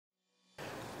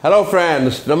Hello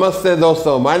friends, Namaste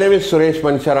दोस्तों. My name is Suresh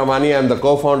Mansharamani. I am the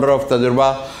co-founder of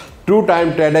Tajurba,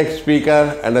 two-time TEDx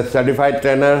speaker and a certified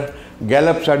trainer,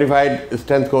 Gallup certified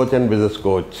strength coach and business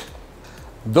coach.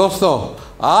 दोस्तों,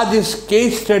 आज इस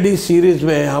case study series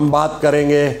में हम बात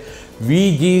करेंगे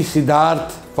V G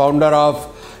Siddharth founder of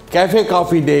cafe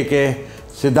coffee day के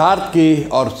सिद्धार्थ की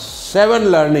और 7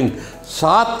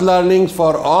 learnings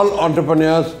for all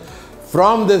entrepreneurs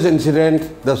from this incident,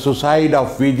 the suicide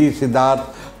of VG Siddharth,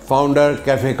 founder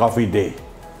cafe coffee day.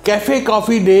 Cafe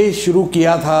coffee day शुरू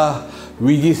किया था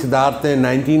वीजी सिद्धार्थ ने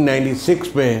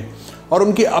 1996 में और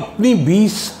उनकी अपनी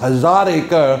 20,000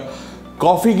 एकड़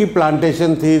कॉफ़ी की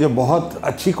प्लांटेशन थी, जो बहुत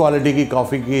अच्छी क्वालिटी की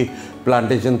कॉफ़ी की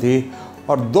प्लांटेशन थी.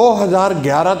 और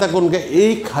 2011 तक उनके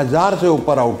 1000 से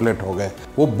ऊपर आउटलेट हो गए.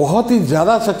 वो बहुत ही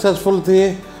ज़्यादा सक्सेसफुल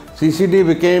थे. CCD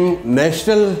बिकेम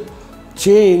नेशनल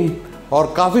चेन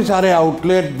और काफ़ी सारे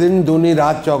आउटलेट दिन दूनी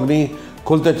रात चौगनी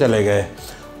खुलते चले गए.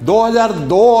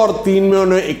 2002 और 2003 में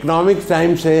उन्हें इकोनॉमिक्स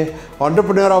टाइम से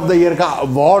एंटरप्रेन्योर ऑफ द ईयर का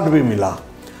अवार्ड भी मिला.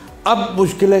 अब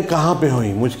मुश्किलें कहाँ पे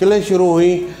हुई? मुश्किलें शुरू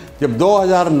हुई जब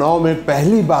 2009 में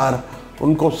पहली बार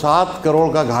उनको 7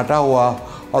 करोड़ का घाटा हुआ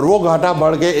और वो घाटा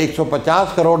बढ़ के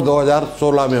 150 करोड़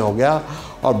 2016 में हो गया.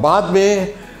 और बाद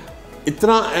में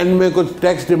इतना एंड में कुछ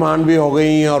टैक्स डिमांड भी हो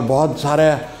गई और बहुत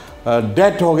सारे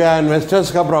डेट हो गया,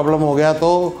 इन्वेस्टर्स का प्रॉब्लम हो गया,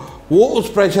 तो वो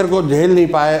उस प्रेशर को झेल नहीं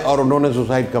पाए और उन्होंने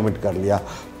सुसाइड कमिट कर लिया.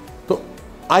 तो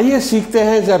आइए सीखते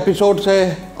हैं इस एपिसोड से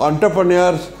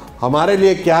एंटरप्रेन्योर्स हमारे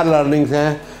लिए क्या लर्निंग्स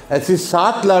हैं. ऐसी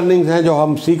 7 लर्निंग्स हैं जो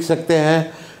हम सीख सकते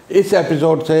हैं इस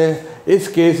एपिसोड से, इस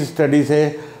केस स्टडी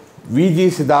से. V G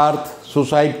Siddharth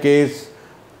suicide case,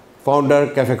 founder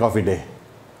cafe coffee day.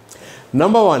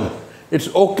 Number 1, it's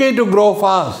okay to grow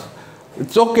fast.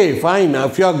 It's okay, fine,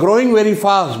 if you are growing very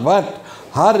fast, but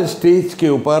her stage के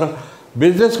ऊपर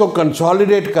बिजनेस को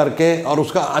कंसोलिडेट करके और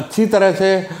उसका अच्छी तरह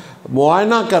से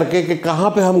मुआयना करके कि कहाँ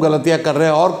पे हम गलतियाँ कर रहे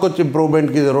हैं और कुछ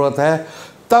इम्प्रूवमेंट की ज़रूरत है,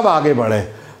 तब आगे बढ़े.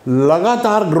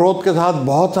 लगातार ग्रोथ के साथ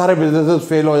बहुत सारे बिजनेसेस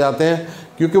फेल हो जाते हैं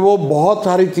क्योंकि वो बहुत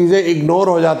सारी चीज़ें इग्नोर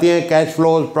हो जाती हैं. कैश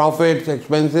फ्लोज, प्रॉफिट्स,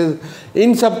 एक्सपेंसेस,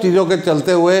 इन सब चीज़ों के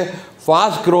चलते हुए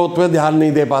फास्ट ग्रोथ में ध्यान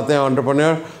नहीं दे पाते हैं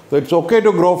एंटरप्रेन्योर. तो it's okay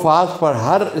to grow fast, पर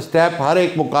हर स्टेप, हर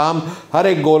एक मुकाम, हर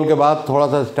एक गोल के बाद थोड़ा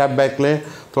सा स्टेप बैक लें,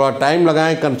 थोड़ा टाइम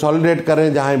लगाएं, कंसोलिडेट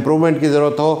करें. जहां इंप्रूवमेंट की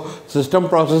ज़रूरत हो, सिस्टम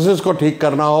प्रोसेसेस को ठीक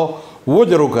करना हो, वो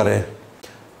ज़रूर करें.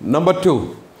 Number 2,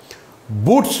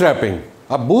 bootstrapping.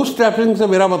 अब बूटस्ट्रैपिंग से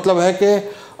मेरा मतलब है कि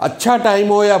अच्छा टाइम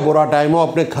हो या बुरा टाइम हो,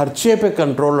 अपने खर्चे पे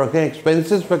कंट्रोल रखें,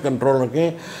 एक्सपेंसेस पे कंट्रोल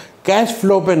रखें, कैश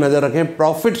फ्लो पे नज़र रखें,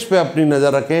 प्रॉफिट्स पे अपनी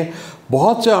नज़र रखें.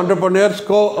 बहुत से एंटरप्रेन्योर्स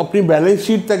को अपनी बैलेंस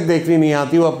शीट तक देखनी नहीं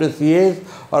आती, वो अपने CAs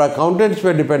और अकाउंटेंट्स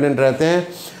पे डिपेंडेंट रहते हैं.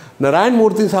 नारायण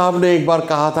मूर्ति साहब ने एक बार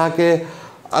कहा था कि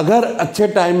अगर अच्छे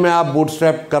टाइम में आप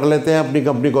बूटस्ट्रैप कर लेते हैं, अपनी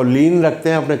कंपनी को लीन रखते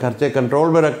हैं, अपने खर्चे कंट्रोल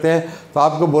में रखते हैं, तो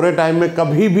आपको बुरे टाइम में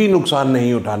कभी भी नुकसान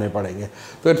नहीं उठाने पड़ेंगे.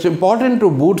 तो it's important to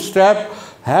bootstrap,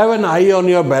 have an I on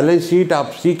your balance sheet.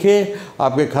 आप सीखें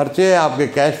आपके खर्चे, आपके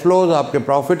कैश फ्लोज, आपके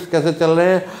प्रॉफिट्स कैसे चल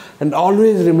रहे हैं, एंड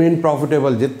ऑलवेज रिमेन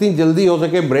प्रॉफिटेबल. जितनी जल्दी हो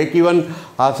सके ब्रेक इवन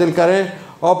हासिल करें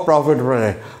और प्रॉफिट में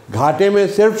रहें. घाटे में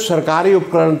सिर्फ सरकारी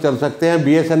उपकरण चल सकते हैं.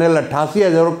 BSNL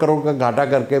 88,000 करोड़ का घाटा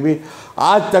करके भी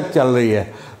आज तक चल रही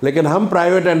है, लेकिन हम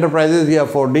प्राइवेट एंटरप्राइजेज ये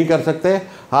अफोर्ड नहीं कर सकते.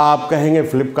 हाँ, आप कहेंगे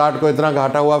फ्लिपकार्ट को इतना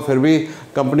घाटा हुआ फिर भी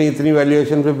कंपनी इतनी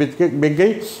वैल्यूएशन पे बिक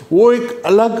गई. वो एक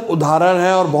अलग उदाहरण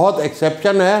है और बहुत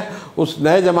एक्सेप्शन है उस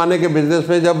नए ज़माने के बिजनेस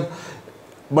में. जब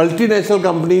मल्टीनेशनल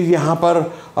कंपनीज यहाँ पर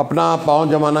अपना पाँव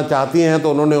जमाना चाहती हैं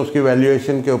तो उन्होंने उसकी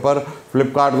वैल्यूएशन के ऊपर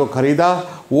फ्लिपकार्ट को ख़रीदा.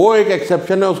 वो एक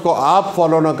एक्सेप्शन है, उसको आप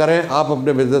फॉलो ना करें. आप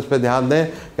अपने बिज़नेस पे ध्यान दें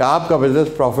कि आपका बिज़नेस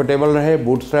प्रॉफिटेबल रहे,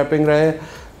 बूटस्ट्रैपिंग रहे,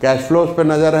 कैश फ्लोज पे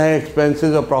नज़र रहे,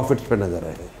 एक्सपेंसेस और प्रॉफिट्स पे नज़र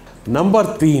रहे. Number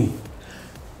 3,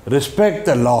 respect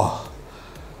the law.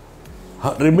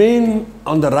 Remain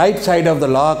on the right side of the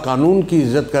law. कानून की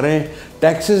इज्जत करें,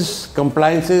 टैक्सेस,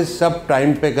 कंप्लाइंसेस सब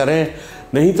टाइम पे करें.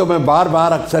 नहीं तो मैं बार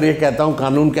बार अक्सर ये कहता हूँ,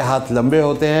 कानून के हाथ लंबे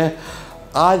होते हैं.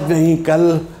 आज नहीं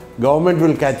कल government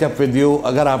will catch up with you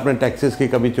अगर आपने टैक्सेस की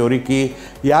कभी चोरी की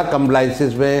या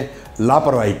कंप्लाइंसेस में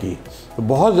लापरवाही की. तो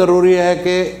बहुत ज़रूरी है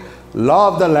कि लॉ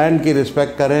ऑफ द लैंड की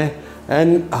रिस्पेक्ट करें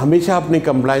एंड हमेशा अपनी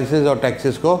कंप्लाइंसेस और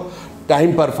टैक्सेस को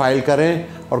टाइम पर फाइल करें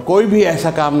और कोई भी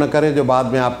ऐसा काम न करें जो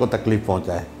बाद में आपको तकलीफ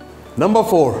पहुँचाए. Number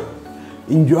 4,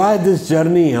 enjoy this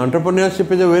journey.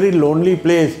 Entrepreneurship is a very lonely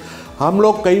place. हम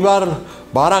लोग कई बार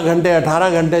 12 घंटे, 18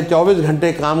 घंटे, 24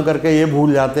 घंटे काम करके ये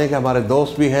भूल जाते हैं कि हमारे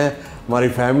दोस्त भी हैं, हमारी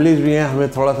फैमिलीज़ भी हैं. हमें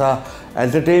थोड़ा सा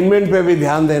एंटरटेनमेंट पे भी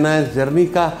ध्यान देना है, जर्नी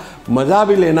का मज़ा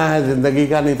भी लेना है ज़िंदगी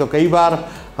का. नहीं तो कई बार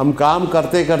हम काम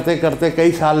करते करते करते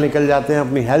कई साल निकल जाते हैं,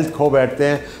 अपनी हेल्थ खो बैठते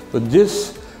हैं. तो जिस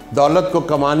दौलत को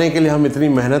कमाने के लिए हम इतनी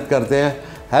मेहनत करते हैं,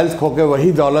 हेल्थ खो के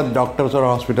वही दौलत डॉक्टर्स और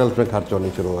हॉस्पिटल्स में खर्च होनी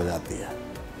शुरू हो जाती है।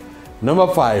 नंबर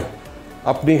 5,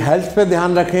 अपनी हेल्थ पे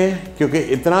ध्यान रखें, क्योंकि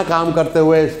इतना काम करते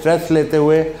हुए, स्ट्रेस लेते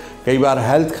हुए कई बार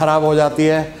हेल्थ ख़राब हो जाती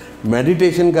है।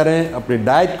 मेडिटेशन करें, अपनी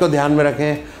डाइट को ध्यान में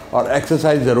रखें और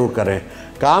एक्सरसाइज ज़रूर करें।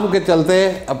 काम के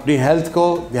चलते अपनी हेल्थ को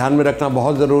ध्यान में रखना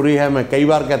बहुत ज़रूरी है। मैं कई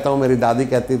बार कहता हूँ, मेरी दादी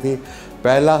कहती थी,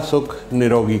 पहला सुख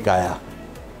निरोगी काया।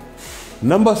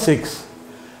 Number 6,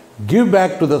 give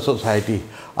back to the society.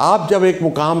 आप जब एक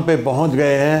मुकाम पे पहुँच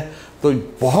गए हैं तो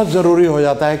बहुत ज़रूरी हो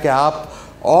जाता है कि आप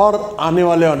और आने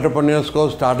वाले एंटरप्रेन्योर्स को,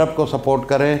 स्टार्टअप को सपोर्ट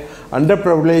करें, अंडर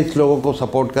प्रिविलेज लोगों को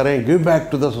सपोर्ट करें। Give back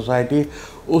to the society,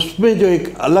 उसमें जो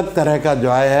एक अलग तरह का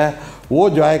जॉय है, वो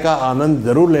जॉय का आनंद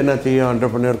ज़रूर लेना चाहिए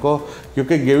एंटरप्रेन्योर को,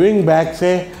 क्योंकि गिविंग बैक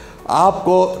से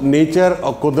आपको नेचर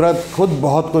और कुदरत खुद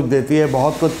बहुत कुछ देती है,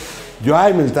 बहुत कुछ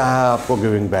जॉय मिलता है आपको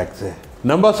गिविंग बैक से।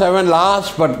 Number 7,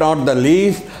 last but not the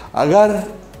least, अगर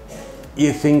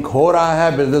ये सिंक हो रहा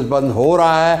है, बिजनेस बंद हो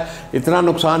रहा है, इतना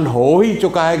नुकसान हो ही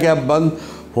चुका है कि अब बंद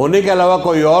होने के अलावा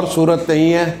कोई और सूरत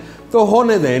नहीं है, तो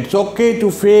होने दें। It's okay to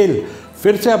fail.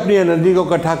 फिर से अपनी एनर्जी को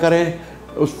इकट्ठा करें,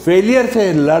 उस फेलियर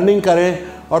से लर्निंग करें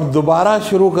और दोबारा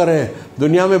शुरू करें।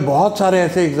 दुनिया में बहुत सारे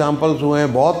ऐसे एग्जाम्पल्स हुए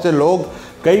हैं, बहुत से लोग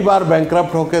कई बार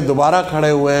बैंकरप्ट होकर दोबारा खड़े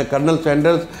हुए हैं। कर्नल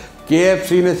सैंडर्स,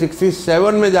 KFC ने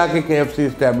 67 में जाके KFC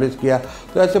इस्टेब्लिश किया।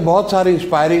 तो ऐसे बहुत सारी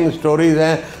इंस्पायरिंग स्टोरीज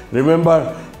हैं।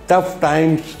 Remember, tough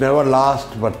times never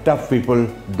last, but tough people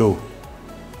do.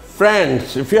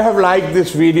 Friends, if you have liked this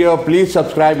video, please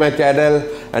subscribe my channel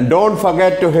and don't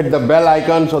forget to hit the bell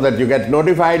icon so that you get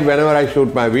notified whenever I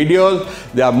shoot my videos.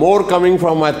 There are more coming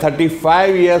from my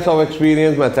 35 years of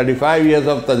experience, my 35 years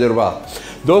of tajurba.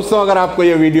 दोस्तों, अगर आपको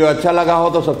ये video अच्छा लगा हो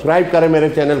तो subscribe करें मेरे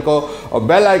चैनल को और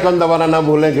बेल आइकन दबाना ना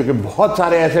भूलें, क्योंकि बहुत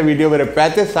सारे ऐसे वीडियो मेरे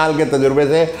 35 साल के तजुर्बे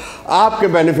से आपके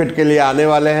बेनिफिट के लिए आने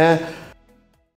वाले हैं।